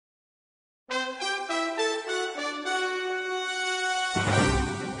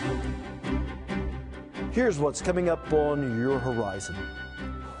Here's what's coming up on your horizon.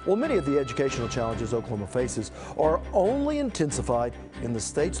 Well, many of the educational challenges Oklahoma faces are only intensified in the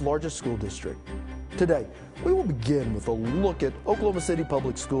state's largest school district. Today, we will begin with a look at Oklahoma City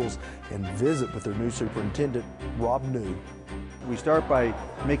Public Schools and visit with their new superintendent, Rob New. We start by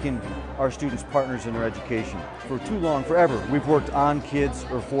making our students partners in their education. For too long, forever, we've worked on kids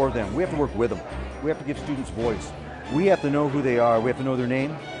or for them. We have to work with them. We have to give students voice. We have to know who they are. We have to know their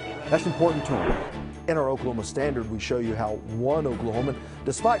name. That's important to them. In our Oklahoma Standard, we show you how one Oklahoman,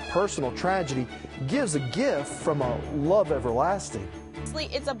 despite personal tragedy, gives a gift from a love everlasting.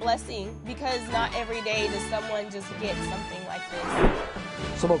 It's a blessing because not every day does someone just get something like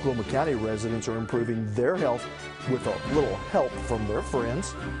this. Some Oklahoma County residents are improving their health with a little help from their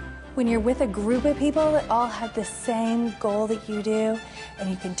friends. When you're with a group of people that all have the same goal that you do, and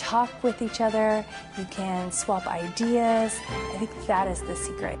you can talk with each other, you can swap ideas, I think that is the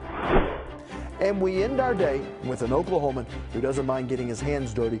secret. And we end our day with an Oklahoman who doesn't mind getting his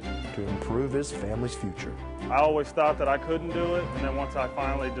hands dirty to improve his family's future. I always thought that I couldn't do it, and then once I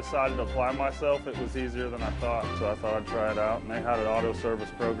finally decided to apply myself, it was easier than I thought. So I thought I'd try it out, and they had an auto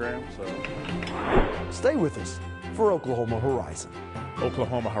service program. So stay with us for Oklahoma Horizon.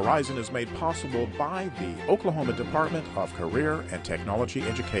 Oklahoma Horizon is made possible by the Oklahoma Department of Career and Technology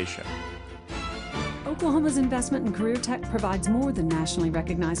Education. Oklahoma's investment in Career Tech provides more than nationally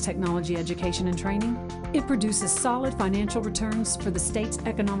recognized technology education and training. It produces solid financial returns for the state's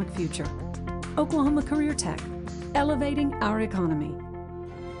economic future. Oklahoma Career Tech, elevating our economy.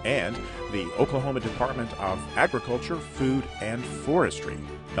 And the Oklahoma Department of Agriculture, Food, and Forestry,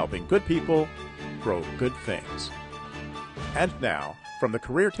 helping good people grow good things. And now, from the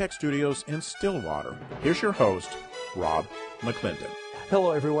Career Tech Studios in Stillwater, here's your host, Rob McClendon.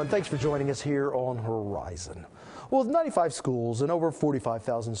 Hello, everyone. Thanks for joining us here on Horizon. Well, with 95 schools and over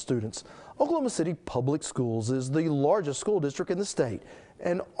 45,000 students, Oklahoma City Public Schools is the largest school district in the state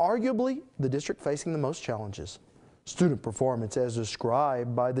and arguably the district facing the most challenges. Student performance, as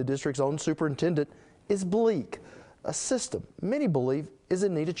described by the district's own superintendent, is bleak, a system many believe is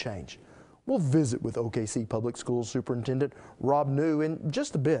in need of change. We'll visit with OKC Public Schools Superintendent Rob New in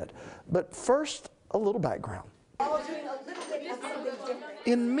just a bit, but first, a little background.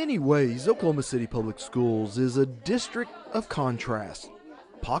 In many ways, Oklahoma City Public Schools is a district of contrast,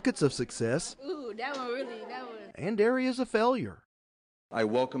 pockets of success, and areas of failure. I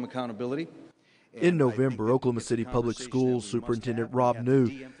welcome accountability. In November, Oklahoma City Public Schools Superintendent Rob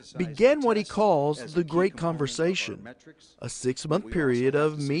New began what he calls the Great Conversation, a 6-month period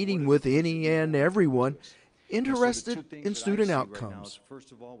of meeting with any and everyone interested in student outcomes,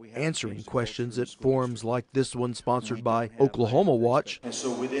 answering questions at forums like this one sponsored by Oklahoma Watch,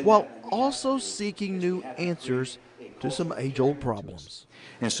 while also seeking new answers to some age-old problems.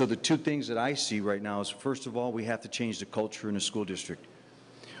 And so the two things that I see right now is, first of all, we have to change the culture in the school district.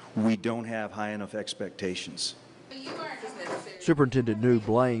 We don't have high enough expectations. Superintendent New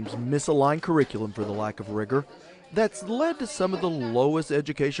blames misaligned curriculum for the lack of rigor that's led to some of the lowest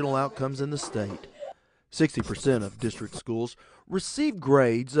educational outcomes in the state. 60% of district schools receive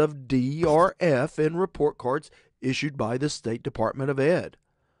grades of D or F in report cards issued by the State Department of Ed,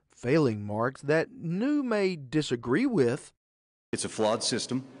 failing marks that New may disagree with. It's a flawed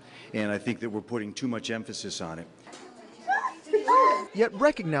system, and I think that we're putting too much emphasis on it. Yet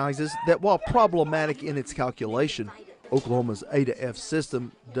recognizes that while problematic in its calculation, Oklahoma's A to F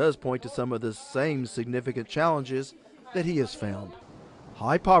system does point to some of the same significant challenges that he has found.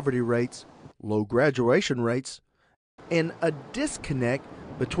 High poverty rates, low graduation rates, and a disconnect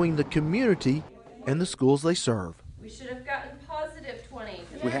between the community and the schools they serve. We should have gotten positive 20.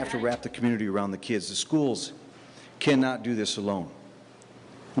 We have to wrap the community around the kids. The schools cannot do this alone.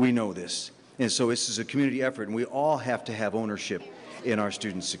 We know this. And so this is a community effort, and we all have to have ownership in our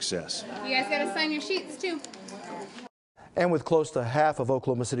students' success. You guys got to sign your sheets, too. And with close to half of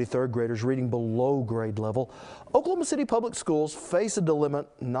Oklahoma City third graders reading below grade level, Oklahoma City Public Schools face a dilemma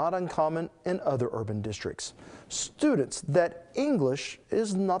not uncommon in other urban districts. Students that English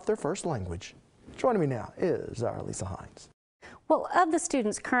is not their first language. Joining me now is our Lisa Hines. Well, of the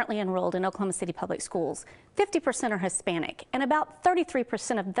students currently enrolled in Oklahoma City Public Schools, 50% are Hispanic, and about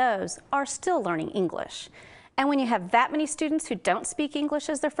 33% of those are still learning English. And when you have that many students who don't speak English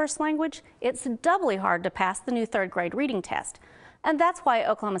as their first language, it's doubly hard to pass the new third grade reading test. And that's why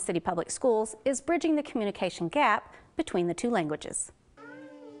Oklahoma City Public Schools is bridging the communication gap between the two languages.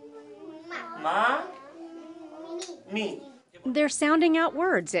 Ma, me. They're sounding out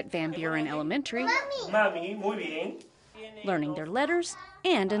words at Van Buren Elementary, Mami, muy bien. Learning their letters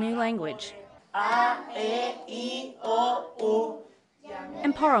and a new language. A, E, I, O, U,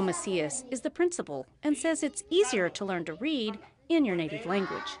 Amparo Macias is the principal and says it's easier to learn to read in your native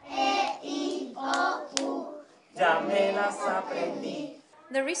language.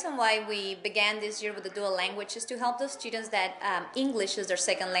 The reason why we began this year with the dual language is to help those students that English is their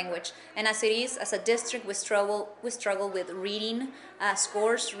second language. And as it is, as a district, we struggle with reading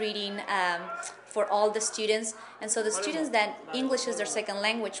scores, reading for all the students. And so the students that English is their second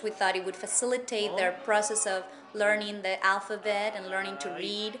language, we thought it would facilitate their process of learning the alphabet and learning to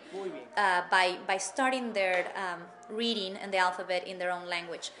read by starting their reading and the alphabet in their own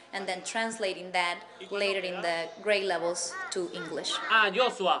language and then translating that later in the grade levels to English.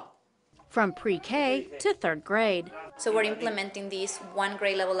 From pre-K to third grade. So we're implementing these one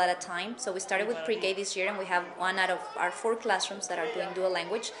grade level at a time. So we started with pre-K this year and we have one out of our 4 classrooms that are doing dual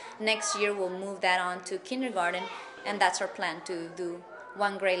language. Next year we'll move that on to kindergarten, and that's our plan, to do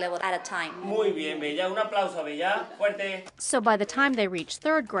one grade level at a time. Muy bien, Bella. Un aplauso, Bella. Fuerte. So by the time they reach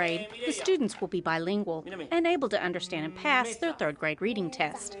third grade, the students will be bilingual and able to understand and pass their third grade reading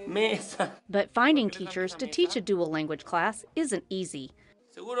test. But finding teachers to teach a dual language class isn't easy.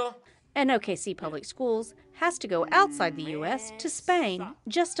 ¿Seguro? And OKC Public Schools has to go outside the U.S. to Spain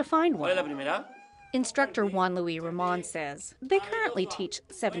just to find ¿Cuál es la one. primera? Instructor Juan Luis Ramon says they currently teach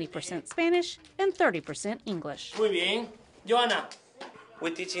 70% Spanish and 30% English. Muy bien. Joana.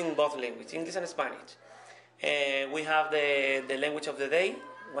 We teach in both languages, English and Spanish. We have the language of the day.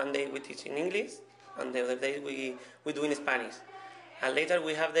 One day we teach in English, and the other day we do in Spanish. And later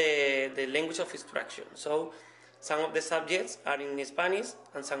we have the language of instruction. So some of the subjects are in Spanish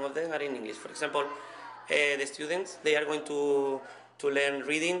and some of them are in English. For example, the students, they are going to learn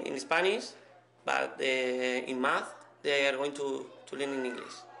reading in Spanish, but in math, they are going to learn in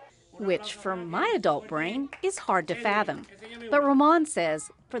English. Which, for my adult brain, is hard to fathom. But Ramon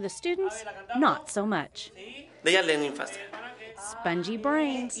says, for the students, not so much. They are learning faster. Spongy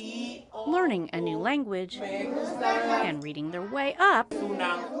brains, learning a new language, and reading their way up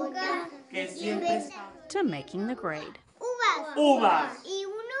to making the grade. Uvas.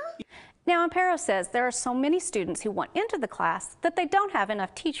 Now, Amparo says there are so many students who want into the class that they don't have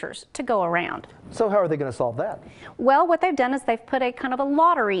enough teachers to go around. So how are they going to solve that? Well, what they've done is they've put a kind of a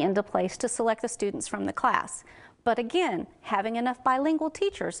lottery into place to select the students from the class. But again, having enough bilingual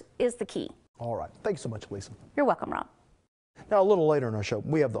teachers is the key. All right. Thanks so much, Lisa. You're welcome, Rob. Now, a little later in our show,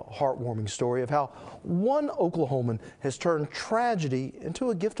 we have the heartwarming story of how one Oklahoman has turned tragedy into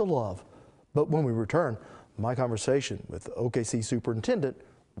a gift of love. But when we return, my conversation with OKC Superintendent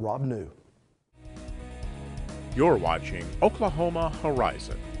Rob New. You're watching Oklahoma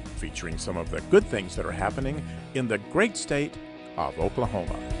Horizon, featuring some of the good things that are happening in the great state of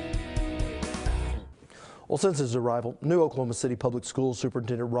Oklahoma. Well, since his arrival, new Oklahoma City Public Schools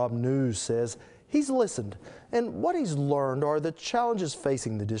Superintendent Rob New says he's listened, and what he's learned are the challenges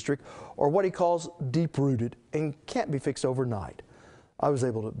facing the district, or what he calls deep-rooted and can't be fixed overnight. I was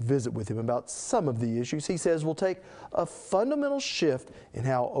able to visit with him about some of the issues he says will take a fundamental shift in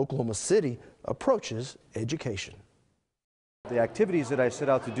how Oklahoma City approaches education. The activities that I set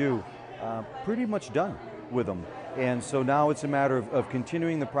out to do, pretty much done with them. And so now it's a matter of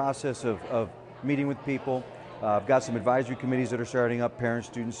continuing the process of meeting with people. I've got some advisory committees that are starting up, parents,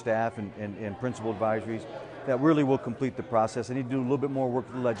 students, staff, and principal advisories that really will complete the process. I need to do a little bit more work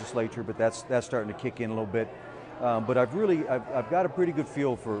with the legislature, but that's starting to kick in a little bit. But I've got a pretty good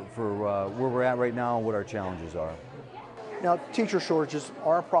feel for where we're at right now and what our challenges are. Now, teacher shortages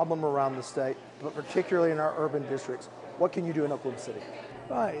are a problem around the state, but particularly in our urban districts. What can you do in Oklahoma City?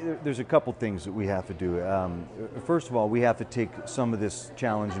 There's a couple things that we have to do. First of all, we have to take some of this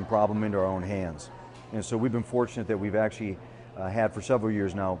challenge and problem into our own hands. And so we've been fortunate that we've actually had for several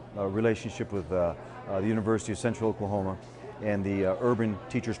years now a relationship with the University of Central Oklahoma and the Urban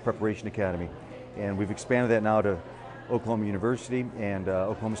Teachers Preparation Academy. And we've expanded that now to Oklahoma University and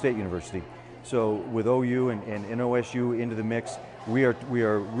Oklahoma State University. So with OU and NOSU into the mix, we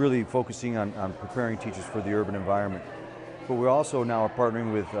are really focusing on preparing teachers for the urban environment. But we also now are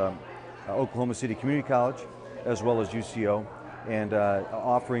partnering with Oklahoma City Community College as well as UCO, and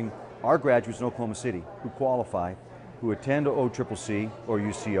offering our graduates in Oklahoma City who qualify, who attend OCCC or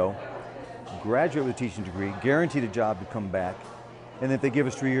UCO, graduate with a teaching degree, guaranteed a job to come back, and if they give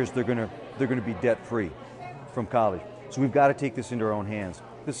us 3 years, they're going to be debt-free from college. So we've got to take this into our own hands.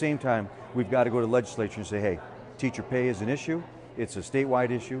 At the same time, we've got to go to the legislature and say, hey, teacher pay is an issue, it's a statewide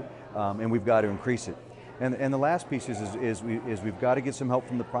issue, and we've got to increase it. And the last piece is we've got to get some help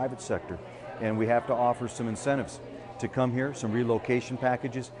from the private sector, and we have to offer some incentives to come here, some relocation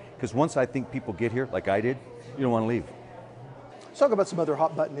packages, because once I think people get here, like I did, you don't want to leave. Let's talk about some other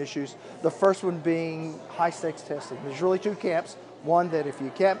hot button issues. The first one being high stakes testing. There's really 2 camps. One, that if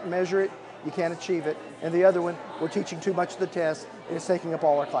you can't measure it, you can't achieve it. And the other one, we're teaching too much of the test and it's taking up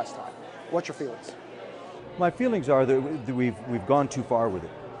all our class time. What's your feelings? My feelings are that we've gone too far with it.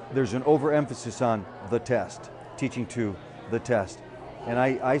 There's an overemphasis on the test, teaching to the test. And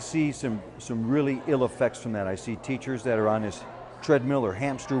I see some really ill effects from that. I see teachers that are on this treadmill or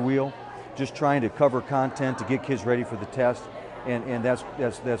hamster wheel, just trying to cover content to get kids ready for the test. And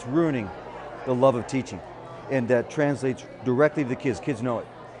that's ruining the love of teaching. And that translates directly to the kids. Kids know it.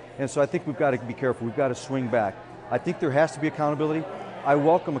 And so I think we've got to be careful. We've got to swing back. I think there has to be accountability. I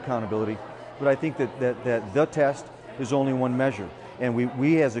welcome accountability, but I think that the test is only one measure. And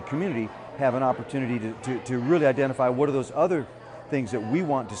we as a community have an opportunity to really identify what are those other things that we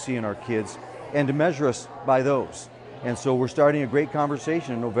want to see in our kids and to measure us by those. And so we're starting a great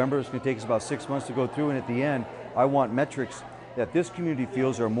conversation in November. It's going to take us about 6 months to go through, and at the end, I want metrics that this community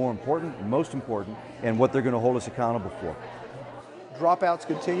feels are more important, most important, and what they're going to hold us accountable for. Dropouts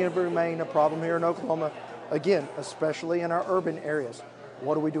continue to remain a problem here in Oklahoma, again, especially in our urban areas.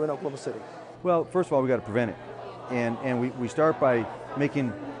 What do we do in Oklahoma City? Well, first of all, we got to prevent it. And we start by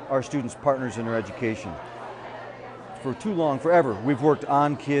making our students partners in their education. For too long, forever, we've worked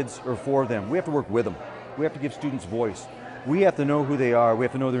on kids or for them. We have to work with them. We have to give students voice. We have to know who they are. We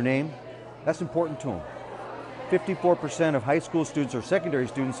have to know their name. That's important to them. 54% of high school students or secondary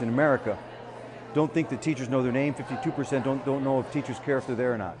students in America don't think that teachers know their name. 52% don't know if teachers care if they're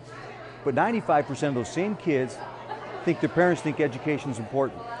there or not. But 95% of those same kids think their parents think education is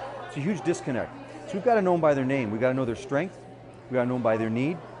important. It's a huge disconnect. So we've got to know them by their name. We've got to know their strength. We've got to know them by their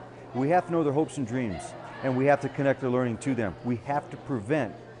need. We have to know their hopes and dreams. And we have to connect their learning to them. We have to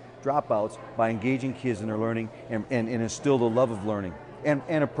prevent dropouts by engaging kids in their learning and instill the love of learning and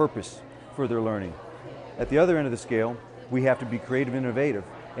a purpose for their learning. At the other end of the scale, we have to be creative and innovative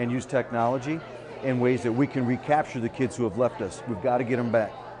and use technology in ways that we can recapture the kids who have left us. We've got to get them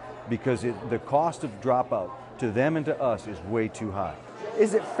back because the cost of dropout to them and to us is way too high.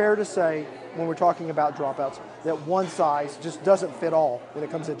 Is it fair to say, when we're talking about dropouts, that one size just doesn't fit all when it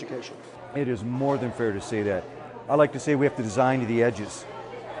comes to education? It is more than fair to say that. I like to say we have to design to the edges.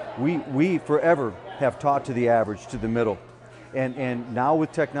 We forever have taught to the average, to the middle. And now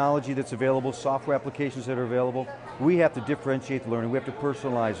with technology that's available, software applications that are available, we have to differentiate the learning. We have to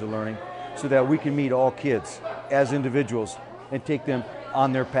personalize the learning so that we can meet all kids as individuals and take them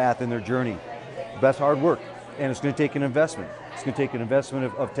on their path and their journey. That's hard work, and it's going to take an investment. It's going to take an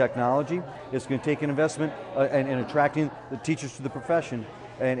investment of technology. It's going to take an investment in attracting the teachers to the profession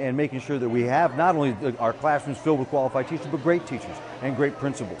and making sure that we have not only our classrooms filled with qualified teachers, but great teachers and great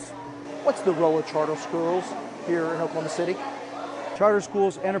principals. What's the role of charter schools here in Oklahoma City? Charter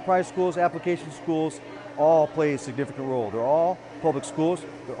schools, enterprise schools, application schools all play a significant role. They're all public schools.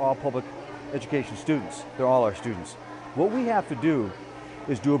 They're all public education students. They're all our students. What we have to do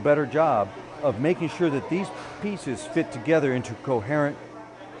is do a better job of making sure that these pieces fit together into a coherent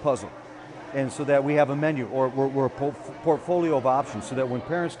puzzle. And so that we have a menu or we're a portfolio of options so that when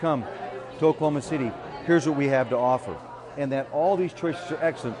parents come to Oklahoma City, here's what we have to offer. And that all these choices are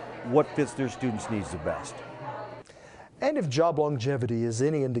excellent, what fits their students' needs the best. And if job longevity is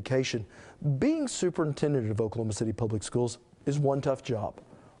any indication, being superintendent of Oklahoma City Public Schools is one tough job.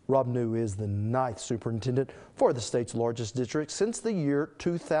 Rob New is the 9th superintendent for the state's largest district since the year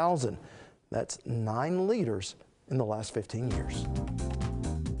 2000. That's 9 leaders in the last 15 years.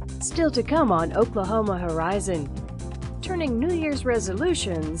 Still to come on Oklahoma Horizon, turning New Year's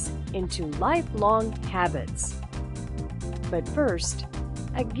resolutions into lifelong habits. But first,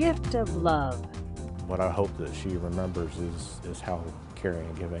 a gift of love. What I hope that she remembers is how caring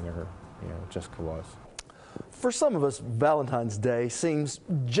and giving her, Jessica was. For some of us, Valentine's Day seems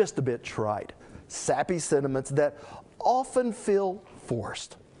just a bit trite. Sappy sentiments that often feel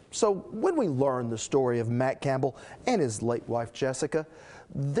forced. So when we learn the story of Matt Campbell and his late wife Jessica,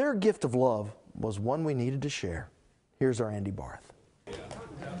 their gift of love was one we needed to share. Here's our Andy Barth.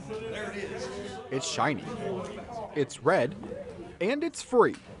 There it is. It's shiny, it's red, and it's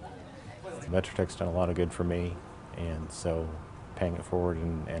free. Metrotech's done a lot of good for me, and so paying it forward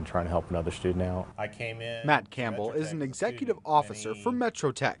and trying to help another student out. Matt Campbell is an executive officer for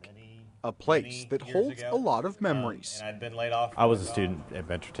Metrotech, a place that holds a lot of memories. I was a student at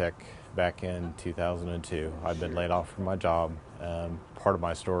Metrotech back in 2002. I'd been laid off from my job. Part of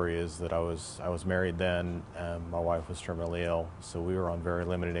my story is that I was married then. My wife was terminally ill, so we were on very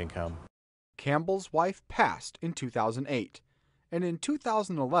limited income. Campbell's wife passed in 2008, and in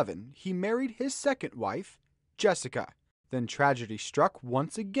 2011 he married his second wife, Jessica. Then tragedy struck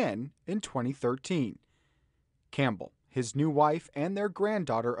once again in 2013. Campbell, his new wife, and their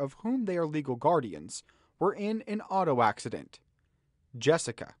granddaughter, of whom they are legal guardians, were in an auto accident.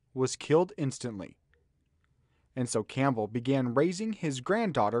 Jessica, was killed instantly. And so Campbell began raising his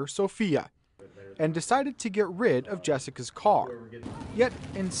granddaughter, Sophia, and decided to get rid of Jessica's car. Yet,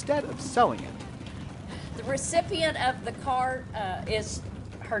 instead of selling it, the recipient of the car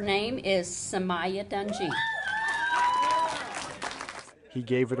her name is Samaya Dungy. He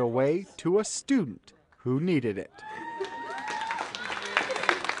gave it away to a student who needed it.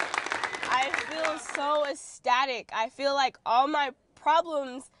 I feel so ecstatic. I feel like all my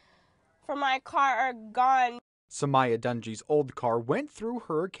problems for my car are gone. Samaya Dungy's old car went through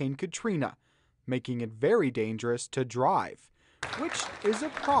Hurricane Katrina, making it very dangerous to drive, which is a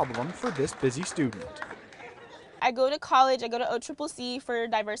problem for this busy student. I go to college, I go to OCCC for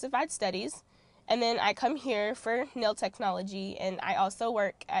diversified studies, and then I come here for nail technology, and I also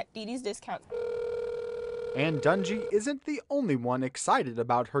work at Dee Dee's Discount. And Dungy isn't the only one excited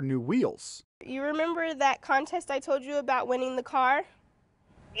about her new wheels. You remember that contest I told you about winning the car?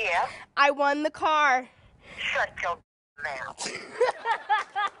 Yeah. I won the car. Shut your mouth.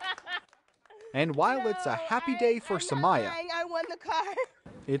 And while it's a happy day for Samaya, I won the car.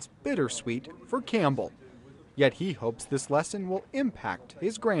 It's bittersweet for Campbell. Yet he hopes this lesson will impact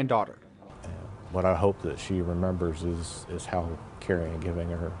his granddaughter. What I hope that she remembers is how caring and giving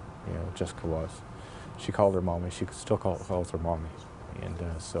her, Jessica was. She called her mommy. She still calls her mommy, and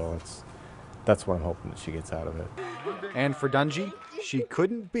so that's what I'm hoping that she gets out of it. And for Dungy, she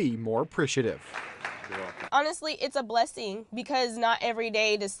couldn't be more appreciative. Honestly, it's a blessing because not every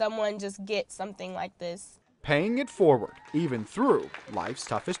day does someone just get something like this. Paying it forward, even through life's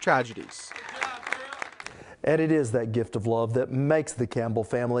toughest tragedies. And it is that gift of love that makes the Campbell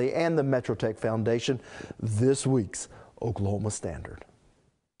family and the Metrotech Foundation this week's Oklahoma Standard.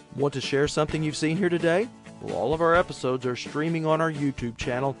 Want to share something you've seen here today? Well, all of our episodes are streaming on our YouTube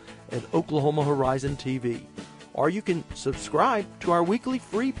channel at Oklahoma Horizon TV. Or you can subscribe to our weekly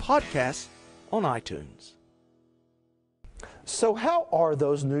free podcasts on iTunes. So how are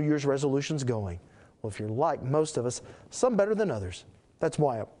those New Year's resolutions going? Well, if you're like most of us, some better than others. That's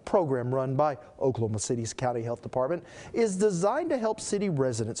why a program run by Oklahoma City's County Health Department is designed to help city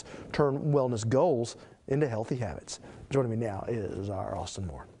residents turn wellness goals into healthy habits. Joining me now is our Austin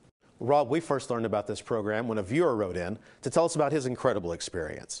Moore. Rob, we first learned about this program when a viewer wrote in to tell us about his incredible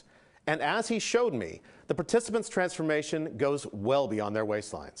experience. And as he showed me, the participants' transformation goes well beyond their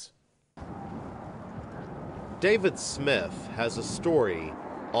waistlines. David Smith has a story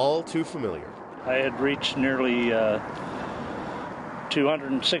all too familiar. I had reached nearly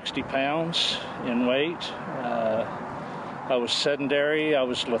 260 pounds in weight. I was sedentary. I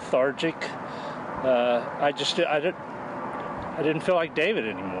was lethargic. I didn't feel like David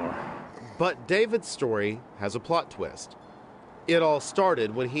anymore. But David's story has a plot twist. It all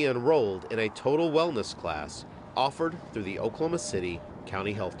started when he enrolled in a total wellness class offered through the Oklahoma City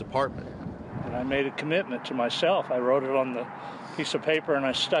County Health Department. And I made a commitment to myself. I wrote it on the piece of paper and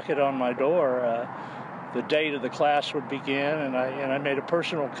I stuck it on my door. The date of the class would begin, and I made a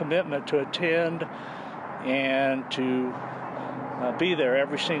personal commitment to attend and to be there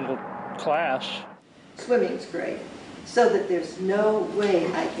every single class. Swimming's great, so that there's no way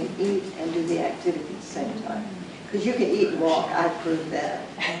I can eat and do the activity at the same time. Because you can eat and walk, I proved that.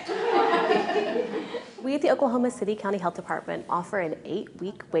 We at the Oklahoma City County Health Department offer an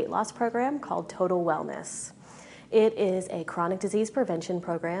 8-week weight loss program called Total Wellness. It is a chronic disease prevention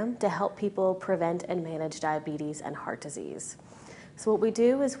program to help people prevent and manage diabetes and heart disease. So what we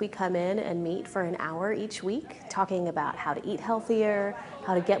do is we come in and meet for an hour each week, talking about how to eat healthier,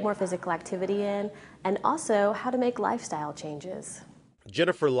 how to get more physical activity in, and also how to make lifestyle changes.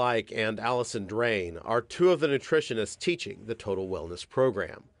 Jennifer Like and Allison Drain are two of the nutritionists teaching the Total Wellness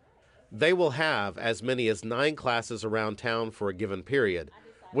program. They will have as many as 9 classes around town for a given period,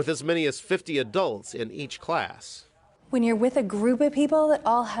 with as many as 50 adults in each class. When you're with a group of people that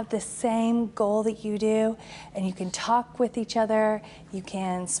all have the same goal that you do, and you can talk with each other, you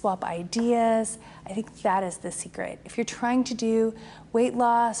can swap ideas, I think that is the secret. If you're trying to do weight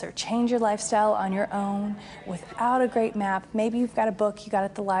loss or change your lifestyle on your own without a great map, maybe you've got a book you got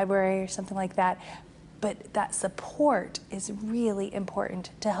at the library or something like that, but that support is really important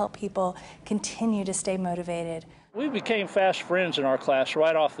to help people continue to stay motivated. We became fast friends in our class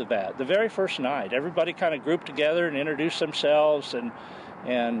right off the bat. The very first night, everybody kind of grouped together and introduced themselves, and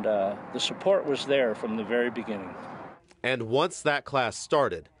the support was there from the very beginning. And once that class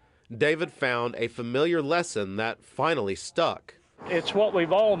started, David found a familiar lesson that finally stuck. It's what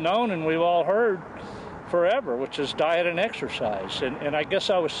we've all known and we've all heard forever, which is diet and exercise. And I guess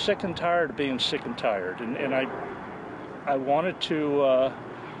I was sick and tired of being sick and tired, and I wanted to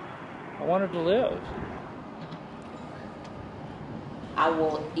live. I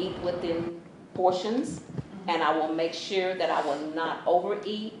will eat within portions, and I will make sure that I will not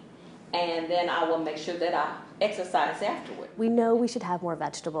overeat, and then I will make sure that I exercise afterward. We know we should have more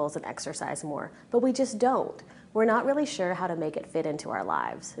vegetables and exercise more, but we just don't. We're not really sure how to make it fit into our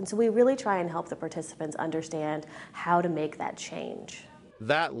lives. And so we really try and help the participants understand how to make that change.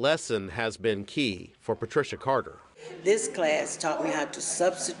 That lesson has been key for Patricia Carter. This class taught me how to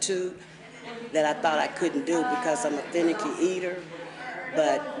substitute that I thought I couldn't do because I'm a finicky eater.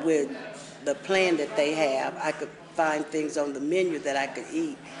 But with the plan that they have, I could find things on the menu that I could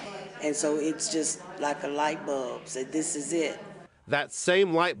eat. And so it's just like a light bulb. So this is it. That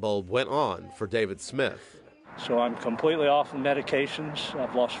same light bulb went on for David Smith. So I'm completely off of medications.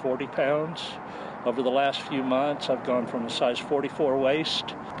 I've lost 40 pounds. Over the last few months, I've gone from a size 44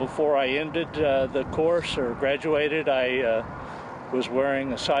 waist. Before I ended the course or graduated, I was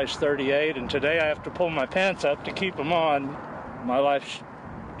wearing a size 38, and today I have to pull my pants up to keep them on. My life's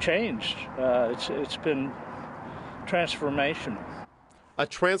changed. It's been transformational. A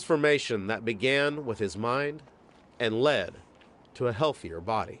transformation that began with his mind and led to a healthier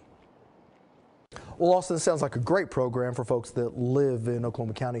body. Well, Austin, this sounds like a great program for folks that live in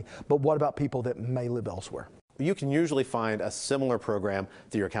Oklahoma County, but what about people that may live elsewhere? You can usually find a similar program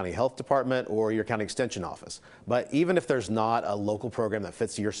through your county health department or your county extension office. But even if there's not a local program that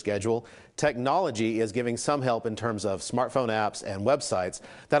fits your schedule, technology is giving some help in terms of smartphone apps and websites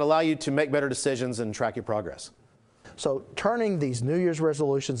that allow you to make better decisions and track your progress. So turning these New Year's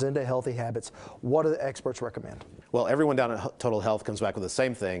resolutions into healthy habits, what do the experts recommend? Well, everyone down at Total Health comes back with the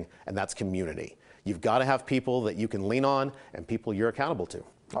same thing, and that's community. You've got to have people that you can lean on and people you're accountable to.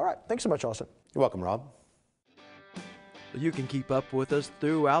 All right. Thanks so much, Austin. You're welcome, Rob. You can keep up with us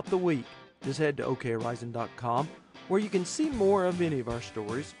throughout the week. Just head to okhorizon.com, where you can see more of any of our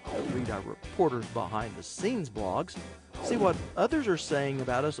stories, read our reporters' behind-the-scenes blogs, see what others are saying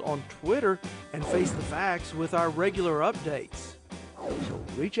about us on Twitter, and face the facts with our regular updates. So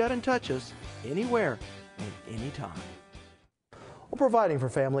reach out and touch us anywhere and anytime. Well, providing for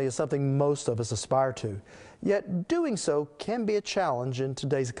family is something most of us aspire to, yet doing so can be a challenge in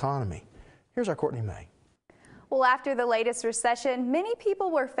today's economy. Here's our Courtney May. Well, after the latest recession, many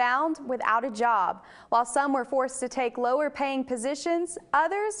people were found without a job. While some were forced to take lower paying positions,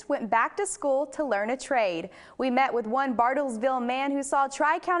 others went back to school to learn a trade. We met with one Bartlesville man who saw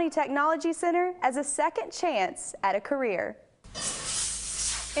Tri-County Technology Center as a second chance at a career.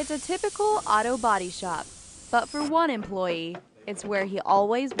 It's a typical auto body shop, but for one employee, it's where he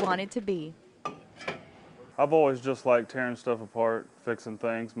always wanted to be. I've always just liked tearing stuff apart, fixing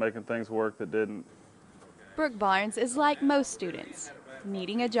things, making things work that didn't. Brooke Barnes is like most students,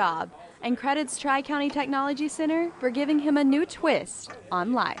 needing a job, and credits Tri-County Technology Center for giving him a new twist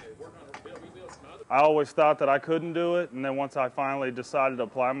on life. I always thought that I couldn't do it, and then once I finally decided to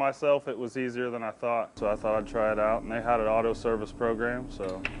apply myself, it was easier than I thought. So I thought I'd try it out, and they had an auto service program,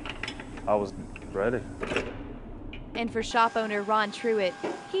 so I was ready. And for shop owner Ron Truitt,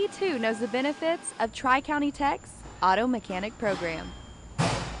 he too knows the benefits of Tri-County Tech's auto mechanic program.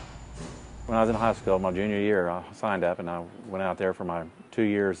 When I was in high school, my junior year, I signed up and I went out there for my 2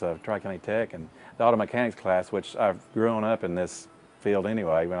 years of Tri-County Tech and the auto mechanics class, which I've grown up in this field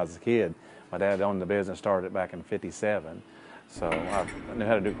anyway when I was a kid. My dad owned the business, started it back in '57, so I knew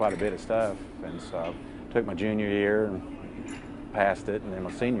how to do quite a bit of stuff. And so I took my junior year and passed it, and then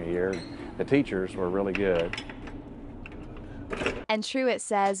my senior year, the teachers were really good. And Truitt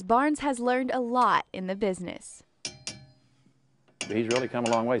says Barnes has learned a lot in the business. He's really come a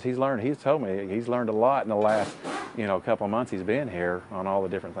long ways. He's told me he's learned a lot in the last, couple of months he's been here on all the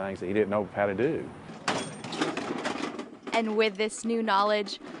different things that he didn't know how to do. And with this new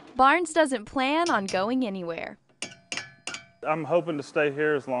knowledge, Barnes doesn't plan on going anywhere. I'm hoping to stay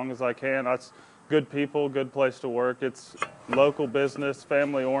here as long as I can. It's good people, good place to work. It's local business,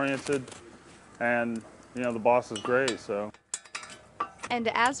 family oriented, and the boss is great, so. And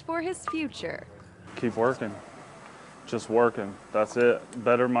as for his future, keep working. Just working. That's it.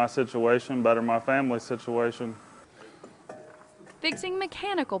 Better my situation, better my family situation. fixing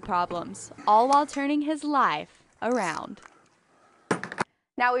mechanical problems, all while turning his life around.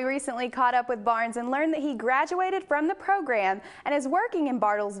 Now, we recently caught up with Barnes and learned that he graduated from the program and is working in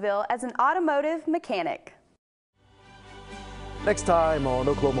Bartlesville as an automotive mechanic. Next time on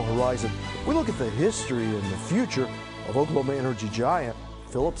Oklahoma Horizon, we look at the history and the future of Oklahoma energy giant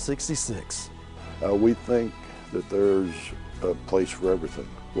Phillips 66. We think that there's a place for everything,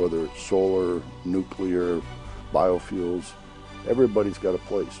 whether it's solar, nuclear, biofuels. Everybody's got a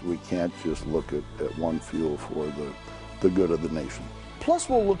place. We can't just look at one fuel for the good of the nation. Plus,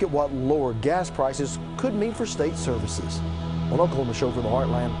 we'll look at what lower gas prices could mean for state services. on Oklahoma Show for the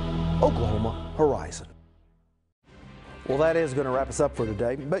Heartland, Oklahoma Horizon. Well, that is going to wrap us up for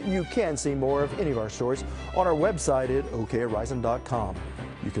today, but you can see more of any of our stories on our website at okhorizon.com.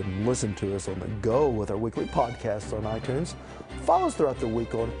 You can listen to us on the go with our weekly podcasts on iTunes. Follow us throughout the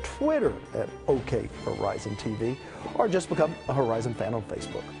week on Twitter at OK Horizon TV, or just become a Horizon fan on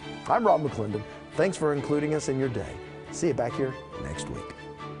Facebook. I'm Rob McClendon. Thanks for including us in your day. See you back here next week.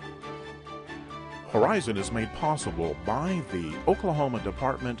 Horizon is made possible by the Oklahoma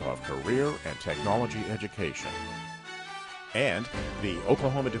Department of Career and Technology Education and the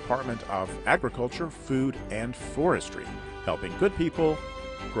Oklahoma Department of Agriculture, Food, and Forestry, helping good people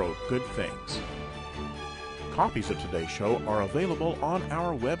grow good things. Copies of today's show are available on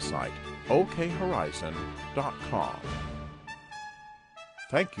our website, okhorizon.com.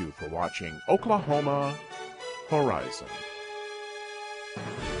 Thank you for watching Oklahoma Horizon.